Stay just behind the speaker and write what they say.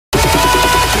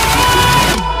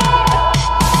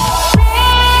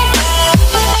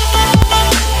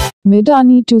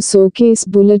Midhani to showcase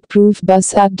bulletproof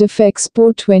bus at DIF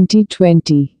Expo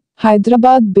 2020.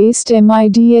 Hyderabad-based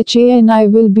Midhani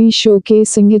will be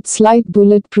showcasing its light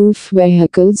bulletproof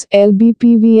vehicles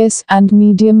 (LBPVs) and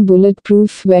medium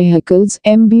bulletproof vehicles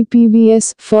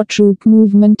 (MBPVs) for troop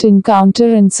movement in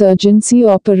counter-insurgency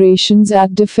operations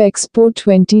at DIF Expo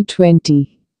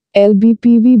 2020.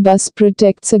 LBPV bus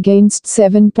protects against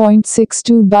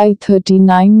 7.62 by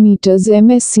 39 meters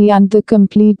MSC and the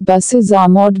complete bus is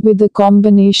armored with a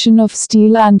combination of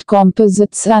steel and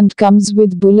composites and comes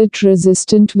with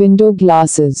bullet-resistant window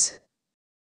glasses.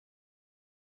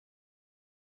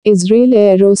 Israel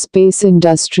Aerospace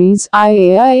Industries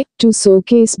 (IAI) to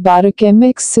showcase BARAK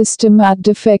MX system at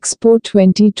DIF Expo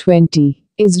 2020.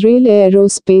 Israel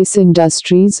Aerospace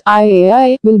Industries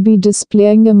 (IAI) will be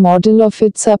displaying a model of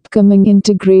its upcoming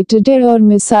integrated air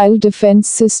missile defense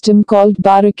system called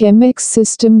BARAK MX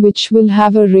system, which will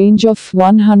have a range of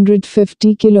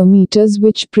 150 kilometers,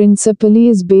 which principally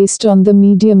is based on the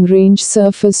medium-range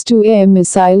surface-to-air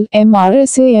missile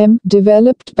 (MLRS)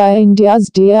 developed by India's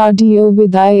DRDO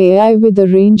with IAI with a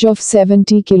range of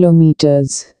 70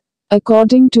 kilometers.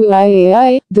 According to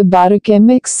IAI, the BARAK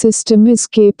MX system is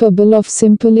capable of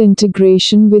simple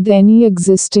integration with any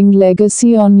existing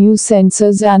legacy or new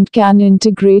sensors and can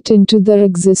integrate into the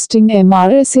existing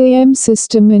MLRS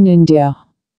system in India.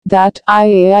 That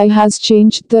IAI has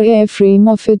changed the airframe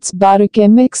of its BARAK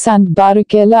MX and BARAK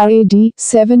LRAD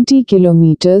 70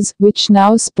 km, which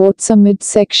now sports a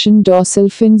mid-section dorsal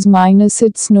fins minus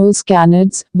its nose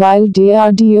canards, while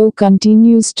DRDO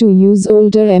continues to use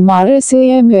older MLRS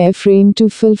airframe to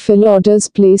fulfill orders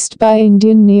placed by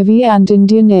Indian Navy and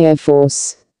Indian Air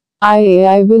Force.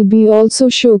 IAI will be also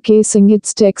showcasing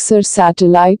its Texar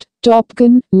satellite, Top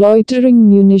Gun, loitering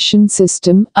munition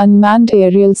system, unmanned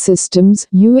aerial systems,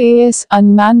 UAS,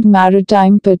 unmanned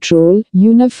maritime patrol,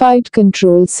 unified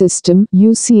control system,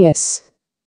 UCS.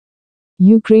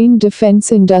 Ukraine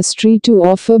defense industry to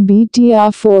offer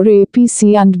BTR-4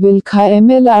 APC and Vilkha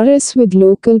MLRS with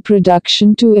local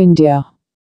production to India.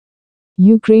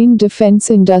 Ukraine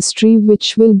defense industry,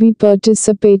 which will be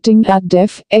participating at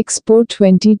DIF Expo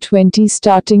 2020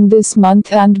 starting this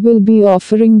month and will be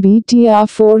offering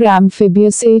BTR-4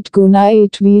 amphibious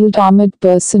 8x8 wheeled armored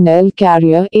personnel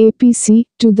carrier APC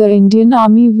to the Indian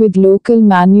Army with local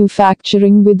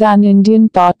manufacturing with an Indian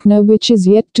partner which is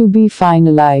yet to be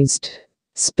finalized.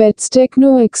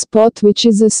 Spetstechno Export, which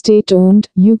is a state-owned,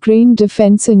 Ukraine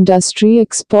defense industry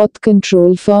export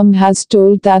control firm, has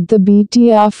told that the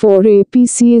BTR-4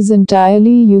 APC is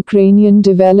entirely Ukrainian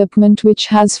development which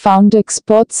has found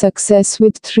export success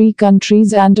with 3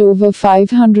 countries and over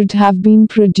 500 have been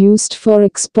produced for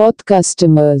export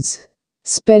customers.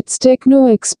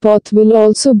 Spetstechno Export will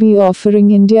also be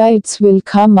offering India its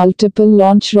Vilkha multiple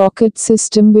launch rocket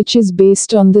system, which is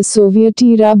based on the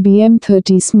Soviet-era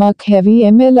BM-30 Smuk heavy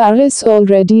MLRS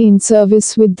already in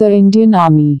service with the Indian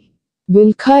Army.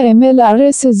 Vilkha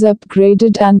MLRS is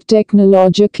upgraded and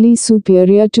technologically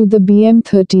superior to the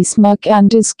BM-30 Smuk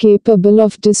and is capable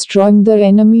of destroying the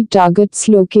enemy targets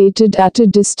located at a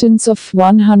distance of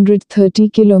 130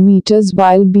 km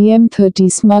while BM-30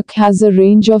 Smuk has a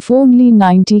range of only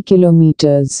 90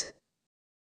 km.